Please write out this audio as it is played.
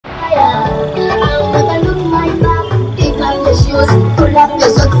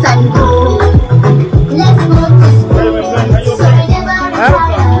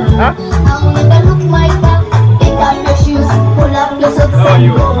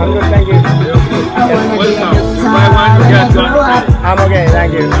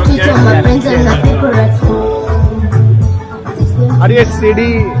अरे ये सीडी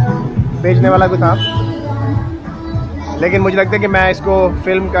बेचने वाला को था, लेकिन मुझे लगता है कि मैं इसको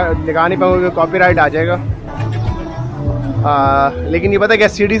फिल्म का दिखा नहीं पाऊंगा, कॉपीराइट आ जाएगा। लेकिन ये पता है क्या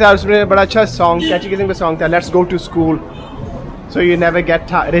सीडी था, उसमें बड़ा अच्छा सॉन्ग, कैची किस्म का सॉन्ग था, let's go to school so you never get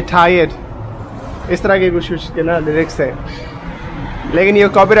retired, इस तरह के कुछ के ना लिरिक्स थे। लेकिन ये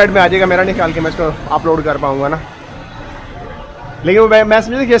कॉपीराइट में आ जाएगा, मेरा निकाल के मैं इसको अपलोड कर पाऊंगा ना। लेकिन वो मैं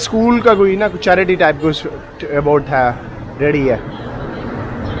समझा कि स्कूल का कोई ना कुछ चैरिटी टाइप कुछ अबाउट था, रेडी है,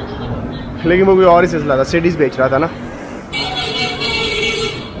 लेकिन वो कोई और ही सिलसिला था, सीडीज बेच रहा था ना।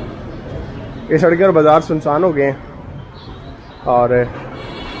 ये सड़कें और बाजार सुनसान हो गए हैं। और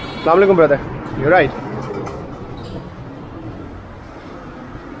अस्सलाम वालेकुम ब्रदर, यू राइट।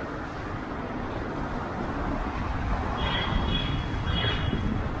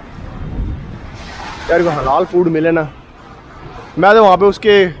 यार को हलाल फूड मिले ना, मैं तो वहाँ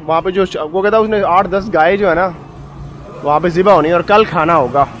पे जो वो कहता उसने 8-10 गाय जो है ना वहाँ पे ज़िबा होनी है और कल खाना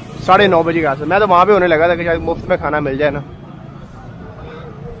होगा 9:30 बजे का। मैं तो वहाँ पे होने लगा था कि शायद मुफ्त में खाना मिल जाए ना,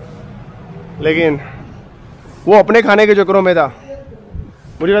 लेकिन वो अपने खाने के चक्करों में था।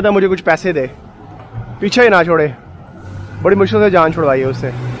 मुझे कहता मुझे कुछ पैसे दे, पीछे ही ना छोड़े, बड़ी मुश्किल से जान छुड़वाई है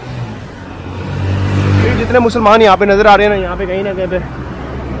उससे। जितने मुसलमान यहाँ पे नज़र आ रहे हैं ना, यहाँ पे कहीं ना कहीं पे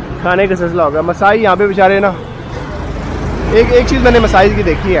खाने का सिलसिला होगा। मसाई यहाँ पे बेचारे ना, एक चीज़ मैंने मसाई की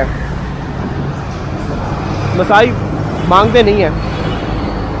देखी है, मसाई मांगते नहीं है।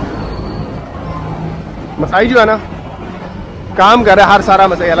 मसाई जो है ना काम कर रहा है हर सारा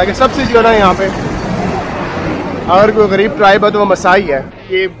मसाई, हालांकि सबसे जो है ना यहाँ पे अगर कोई गरीब ट्राइब है तो वो मसाई है।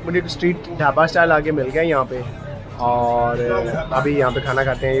 ये मुझे स्ट्रीट ढाबा स्टाइल आके मिल गया यहाँ पे, और अभी यहाँ पे खाना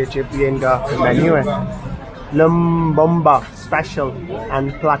खाते हैं। ये चिप, ये इनका मेन्यू है, लम्बम्बा स्पेशल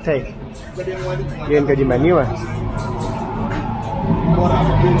एंड प्लाटे, ये इनका जी मेन्यू है।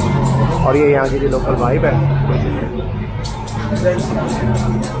 और ये यहाँ की जो लोकल वाइब है,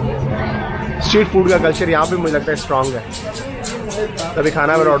 स्ट्रीट फूड का कल्चर यहाँ पे मुझे लगता है स्ट्रॉन्ग है। तभी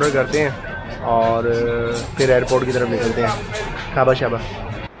खाना पर ऑर्डर करते हैं और फिर एयरपोर्ट की तरफ निकलते हैं, खाबा शाबा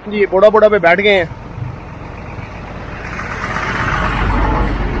जी। बोड़ा पे बैठ गए हैं।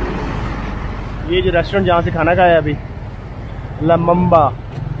 ये जो रेस्टोरेंट जहाँ से खाना खाया अभी, लम्बम्बा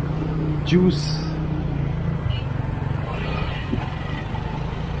जूस,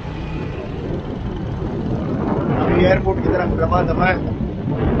 अभी एयरपोर्ट की तरफ रवा दवा है।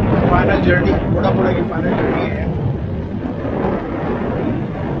 फाइनल जर्नी, बोड़ा की फाइनल जर्नी है।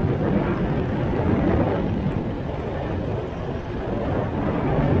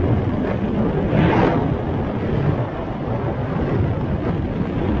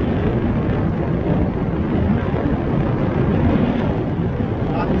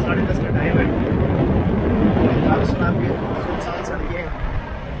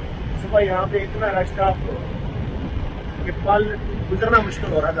 यहाँ पे इतना रश था कि पल गुजरना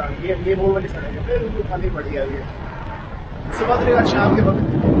मुश्किल हो रहा था। ये वो वाली सड़क है, बिल्कुल खाली पड़ी है। सुबह से शाम के वक्त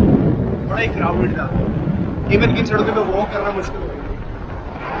बड़ा ही क्राउडेड था, इवन की सड़कों पे वॉक करना मुश्किल हो गया।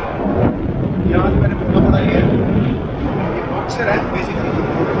 यहाँ से मैंने बोदा लिया है, ये बॉक्सर है बेसिकली,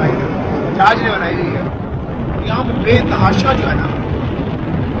 जहाज ने बनाई हुई है। और यहाँ पे बेतहाशा जो है ना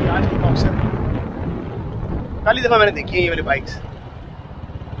जहाज की बॉक्सर, पहली दफा मैंने देखी है ये वाली बाइक्स।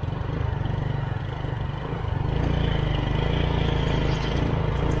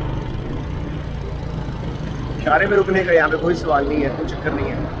 इशारे में रुकने का यहाँ पे कोई सवाल नहीं है, कोई चक्कर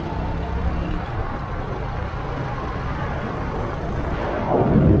नहीं है।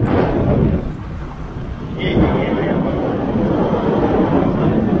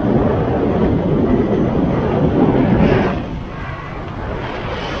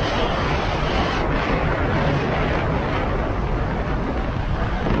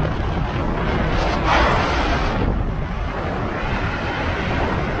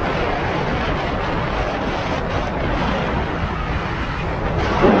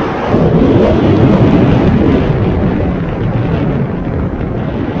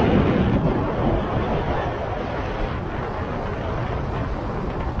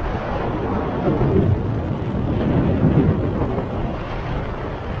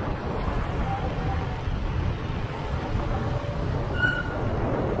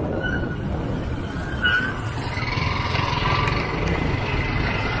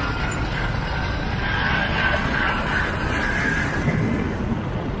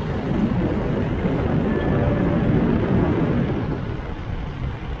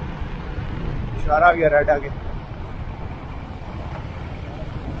 नजारा आ गया रेड आगे।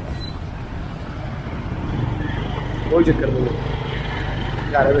 कोई चक्कर नहीं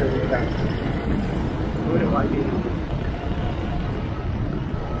यार,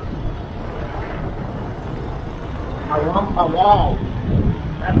 wow,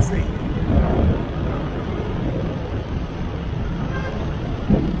 that's it.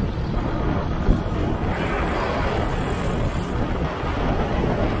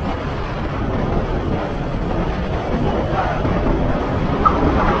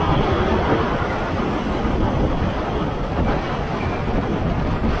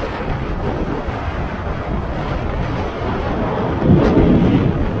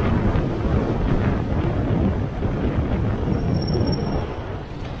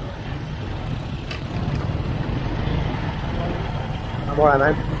 All right,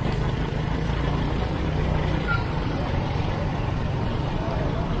 man.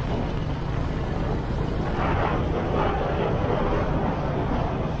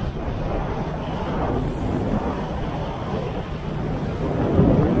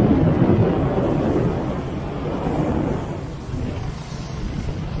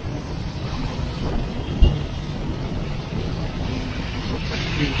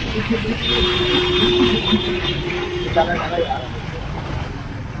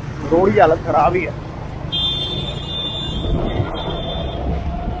 Road की हालत खराब ही है।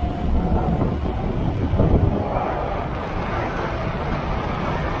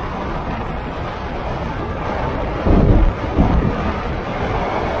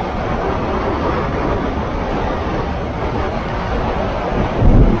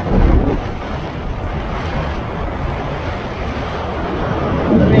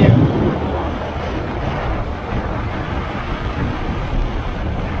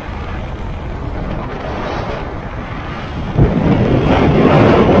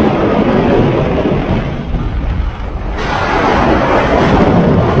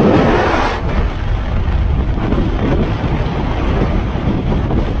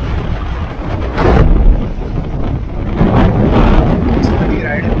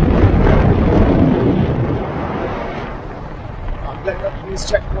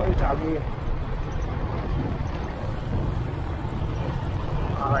 चेक पॉइंट आ गई है।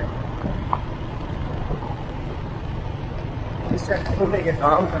 इस चेक पॉइंट के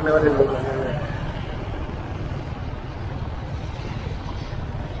काम करने वाले लोग लगे हुए हैं।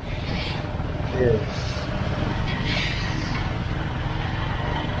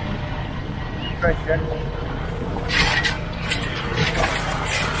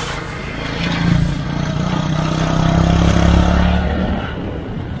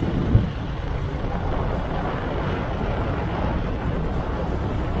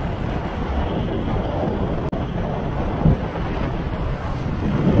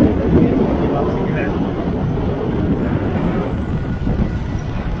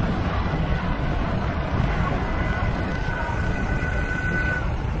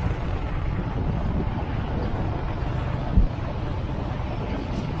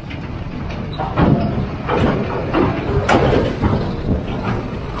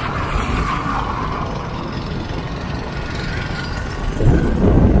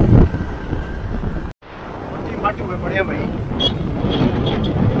 बढ़िया भाई,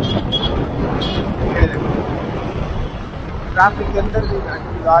 ट्रैफिक के अंदर भी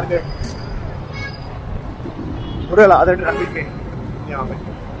गुजार गए, बुरे हालात है ट्रैफिक के यहाँ पे।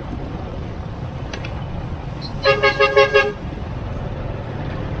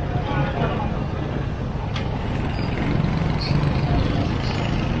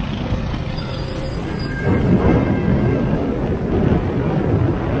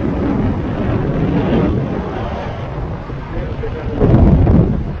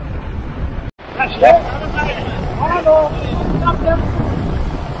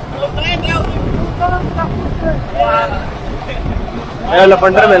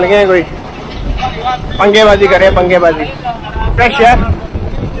 लफंडर मिल गए कोई, पंगेबाजी करे, पंगेबाजी फ्रेश है।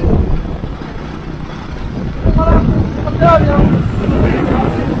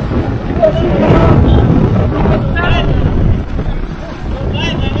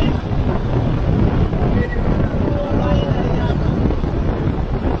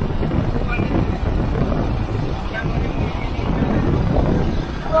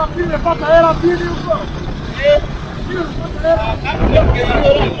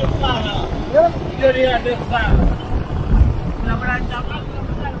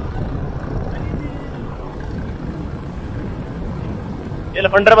 ये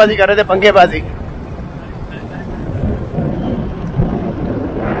लफंडरबाजी कर रहे थे, पंगेबाजी।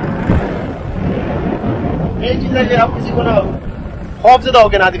 ये चीज है कि आप किसी को ना खौफ ज़्यादा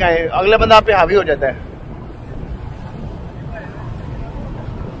होकर ना दिखाएं, अगला बंदा आप पे हावी हो जाता है।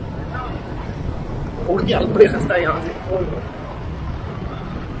 रोड की हालत बड़ी खस्ता है यहाँ से,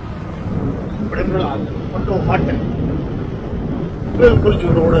 बड़े बुरा हाल है, फट बिल्कुल जो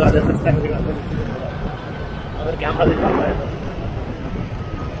रोड आ जाए खस्ता है अगर कैमरा दिखा रहा है तो।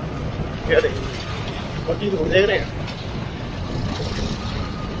 क्या देखिए रोड देख रहे हैं,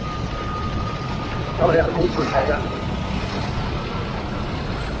 और यार बहुत कुछ आएगा।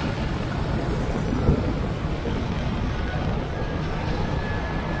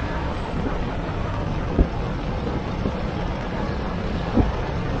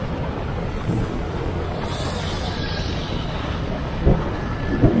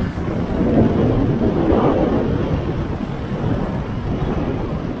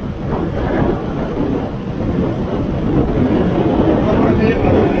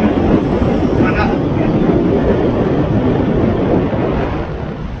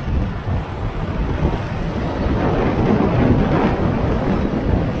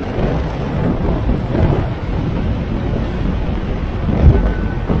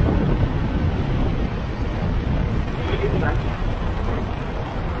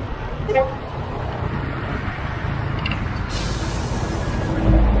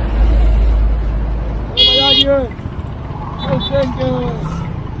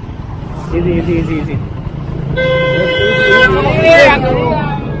 Easy.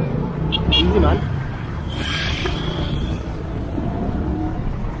 Easy man.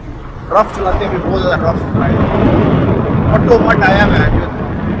 रफ चलाते हैं बहुत ज्यादा रफ ऑटो मट आया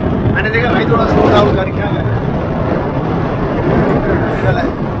मैंने देखा भाई थोड़ा स्लो डाउन कर क्या है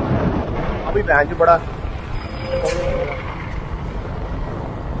अभी बहन जो बड़ा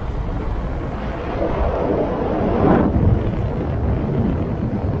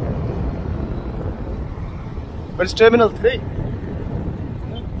But it's Terminal 3.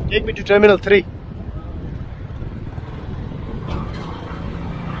 Take me to Terminal 3.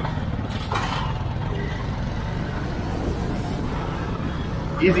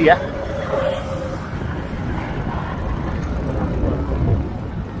 Easy, yeah?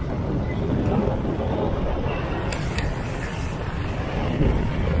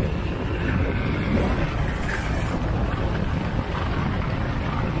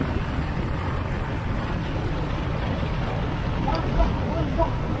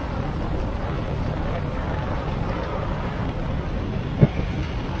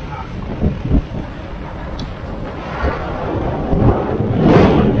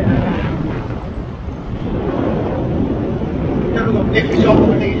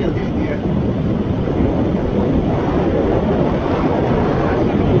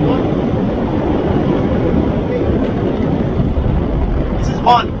 This is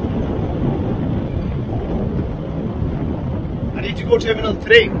one. I need to go to Terminal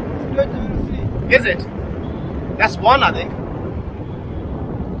 3. Is it? That's one, I think.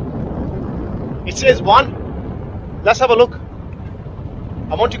 It says one. Let's have a look.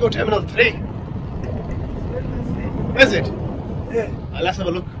 I want to go to Terminal 3. Is it? Yeah. Let's have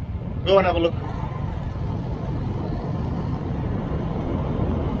a look. Go and have a look.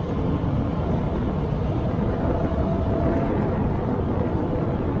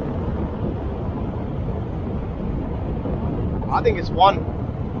 I think it's one.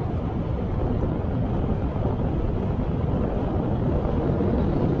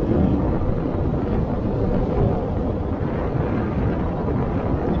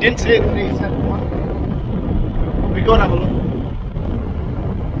 It didn't say 3, it said 1. We go and have a look.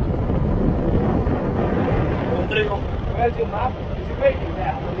 Where's your map? Is it waiting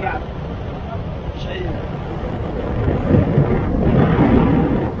there on the app? Show you.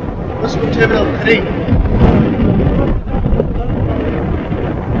 Let's go to Terminal 3.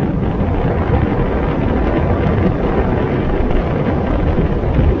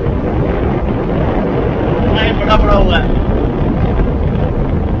 बड़ा हुआ है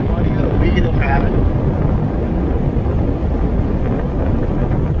और ये भी तो खराब है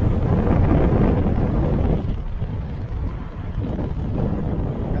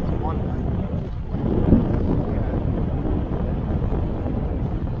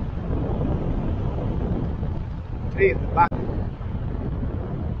back.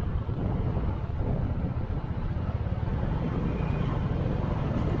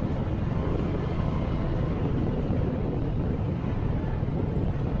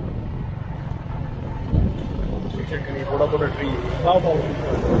 Check any Bodaboda tree. Wow.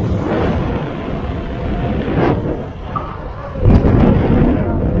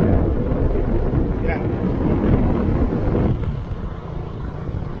 Yeah.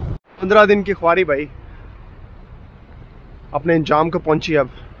 15 दिन की ख्वारी भाई अपने अंजाम को पहुंची अब,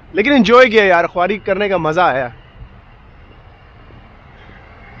 लेकिन एंजॉय किया यार, ख्वारी करने का मजा आया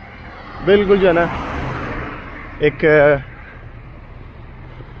बिल्कुल जो है ना, एक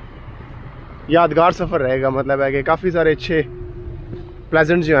यादगार सफर रहेगा। मतलब है कि काफी सारे अच्छे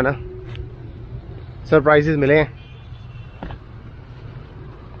प्लेजेंट जो है ना सरप्राइजेस मिले हैं।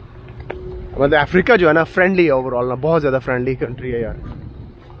 मतलब अफ्रीका जो है ना फ्रेंडली है ओवरऑल ना, बहुत ज्यादा फ्रेंडली कंट्री है यार।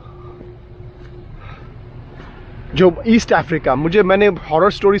 जो ईस्ट अफ्रीका, मैंने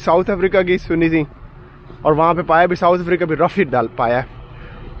हॉरर स्टोरी साउथ अफ्रीका की सुनी थी और वहां पे पाया भी साउथ अफ्रीका भी रफ ही डाल पाया है।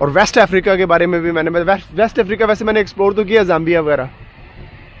 और वेस्ट अफ्रीका के बारे में भी मैंने, वेस्ट अफ्रीका वैसे मैंने एक्सप्लोर तो किया, जाम्बिया वगैरह,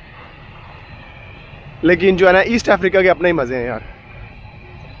 लेकिन जो है ना ईस्ट अफ्रीका के अपने ही मजे हैं यार।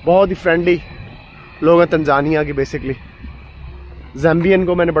 बहुत ही फ्रेंडली लोग हैं तंजानिया की बेसिकली। ज़ाम्बियन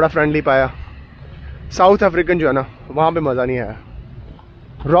को मैंने बड़ा फ्रेंडली पाया। साउथ अफ्रीकन जो है ना वहाँ पे मज़ा नहीं आया,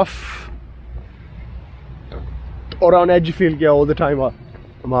 रफ और ऑन एज फील किया ऑल द टाइम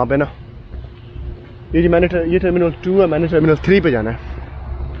वहाँ पे ना। ये टर्मिनल 2 है, मैंने टर्मिनल 3 पे जाना है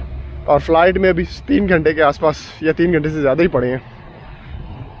और फ्लाइट में अभी 3 घंटे के आसपास या 3 घंटे से ज़्यादा ही पड़े हैं।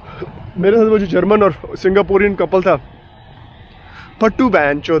 मेरे साथ वो जो जर्मन और सिंगापुरियन कपल था, फट्टू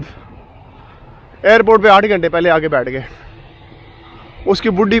बैन चौध, एयरपोर्ट पे 8 घंटे पहले आके बैठ गए। उसकी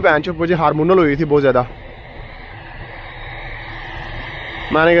बुढ़ी पैंच मुझे हार्मोनल हुई थी बहुत ज़्यादा।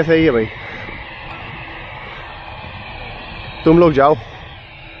 मैंने कहा सही है भाई, तुम लोग जाओ।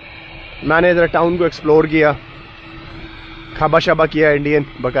 मैंने ज़रा टाउन को एक्सप्लोर किया, खाबा शाबा किया इंडियन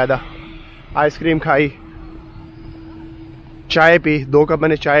बाकायदा, आइसक्रीम खाई, चाय पी, 2 कप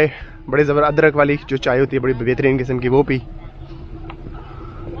मैंने चाय बड़े ज़बर अदरक वाली जो चाय होती है बड़ी बेहतरीन किस्म की वो पी।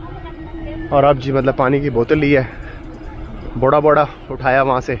 और अब जी मतलब पानी की बोतल ली है, बोड़ा उठाया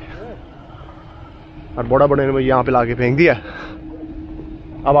वहाँ से और बोड़ा ने मुझे यहाँ पे लाके फेंक दिया।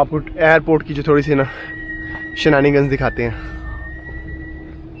 अब आपको एयरपोर्ट की जो थोड़ी सी ना शेनानिगंस दिखाते हैं।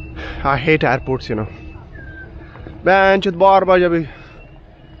 I hate airports you know, bench बार जब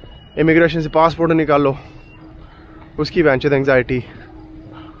इमिग्रेशन से पासपोर्ट निकाल लो उसकी बेंच एंग्जाइटी,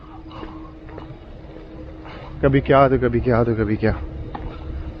 कभी क्या तो कभी क्या तो कभी क्या।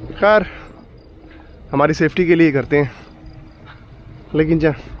 खैर हमारी सेफ्टी के लिए करते हैं, लेकिन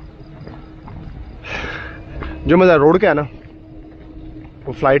जो मज़ा रोड का है ना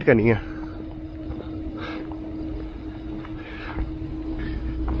वो फ्लाइट का नहीं है।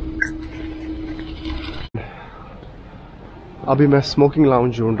 अभी मैं स्मोकिंग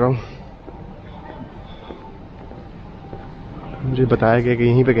लाउंज ढूंढ रहा हूँ। मुझे बताया गया कि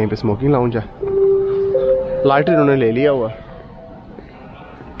यहीं पे कहीं पे स्मोकिंग लाउंज है। लाइटर उन्होंने ले लिया हुआ।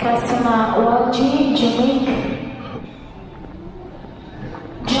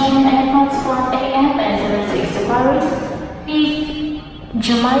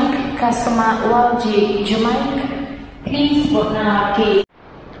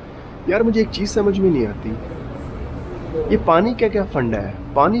 यार मुझे एक चीज समझ में नहीं आती, ये पानी क्या फंड है?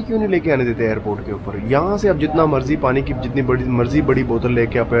 पानी क्यों नहीं लेके आने देते एयरपोर्ट के ऊपर? यहाँ से आप जितना मर्जी पानी की जितनी मर्जी बड़ी बोतल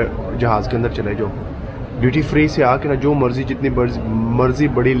लेके आप जहाज के अंदर चले जाओ, ड्यूटी फ्री से आके ना जो मर्जी जितनी मर्जी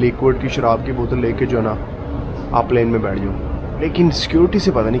बड़ी लिक्विड की शराब की बोतल लेके जो ना आप प्लेन में बैठ जाओ। लेकिन सिक्योरिटी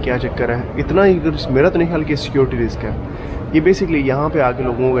से पता नहीं क्या चक्कर है, इतना मेरा तो नहीं ख्याल कि सिक्योरिटी रिस्क है। ये बेसिकली यहाँ पे आके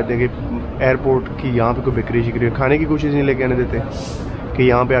लोगों को कहते हैं कि एयरपोर्ट की यहाँ पे कोई बिक्री शिक्री खाने की कोशिश नहीं लेके आने देते कि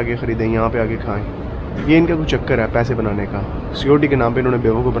यहाँ पे आके ख़रीदें, यहाँ पे आके खाएं। ये इनका कुछ चक्कर है पैसे बनाने का, सिक्योरिटी के नाम पे इन्होंने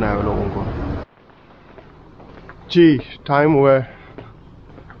बेवकूफ़ बनाया हुआ लोगों को। जी टाइम हुआ है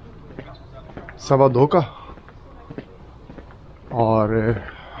 2:15 का और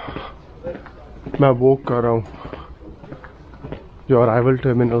मैं वॉक कर रहा हूँ जो अराइवल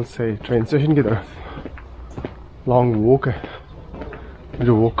टर्मिनल से ट्रेन स्टेशन की तरफ। लॉन्ग वॉक है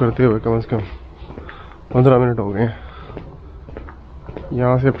जो वॉक करते हुए कम से कम 15 मिनट हो गए हैं।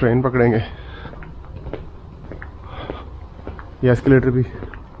 यहाँ से ट्रेन पकड़ेंगे, ये एस्केलेटर भी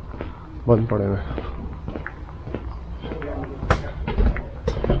बंद पड़े हुए।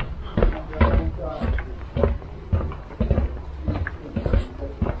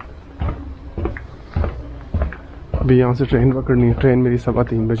 अभी यहाँ से ट्रेन पकड़नी है। ट्रेन मेरी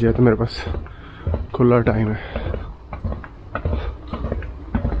 3:15 बजे है तो मेरे पास खुला टाइम है।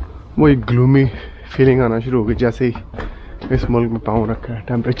 वो एक ग्लूमी फीलिंग आना शुरू हो गई जैसे ही इस मुल्क में पाँव रखा है।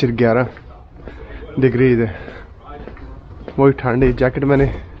 टेम्परेचर 11 डिग्रीज है। वही ठंडी जैकेट मैंने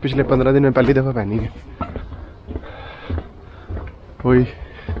पिछले 15 दिन में पहली दफ़ा पहनी है। वही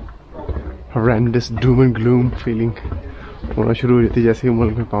horrendous Doom and gloom feeling होना शुरू हो जाती है जैसे ही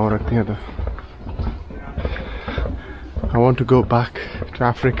मुल्क में पाँव रखते हैं। तो I want to go back to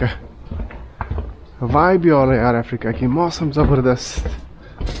Africa. Vibe भी और है यार अफ्रीका की। मौसम ज़बरदस्त,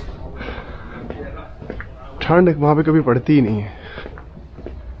 ठंड वहाँ पे कभी पड़ती ही नहीं है।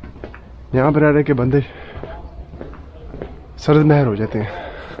 यहाँ पर रह के बंदे सर्द महर हो जाते हैं।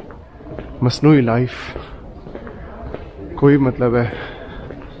 मसनूई लाइफ, कोई मतलब है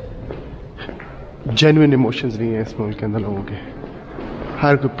जेन्युइन इमोशंस नहीं है इस मुल्क के अंदर लोगों के।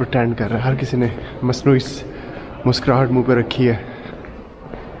 हर कोई प्रिटेंड कर रहा है, हर किसी ने मसनूई मुस्कुराहट मुंह पे रखी है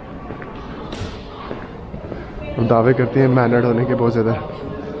और दावे करते हैं मैनर्ड होने के बहुत ज़्यादा।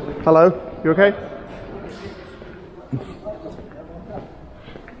 Hello, you okay?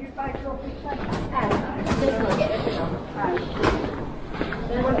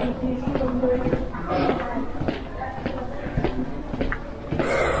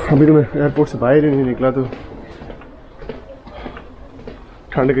 अभी तो मैं एयरपोर्ट से बाहर ही नहीं निकला, तो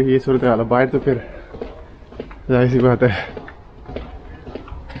ठंड की ये सूरत हाल है बाहर, तो फिर जाहिर सी बात है।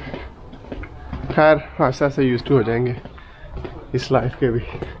 खैर आस्ते आस्ते यूज्ड टू हो जाएंगे इस लाइफ के भी।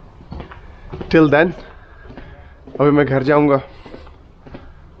 टिल देन अभी मैं घर जाऊंगा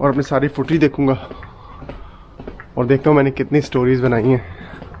और अपनी सारी फुटेज देखूंगा और देखता हूँ मैंने कितनी स्टोरीज बनाई हैं,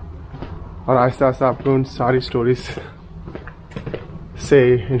 और आहिस्ता आहिस्ता आपको उन सारी स्टोरीज से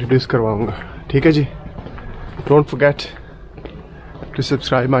इंट्रोड्यूस करवाऊंगा। ठीक है जी? Don't forget to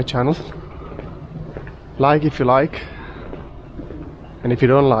subscribe my channel, like if you like, and if you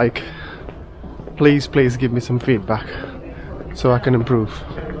don't like, please give me some feedback so I can improve.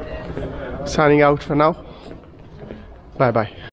 Signing out for now. Bye bye.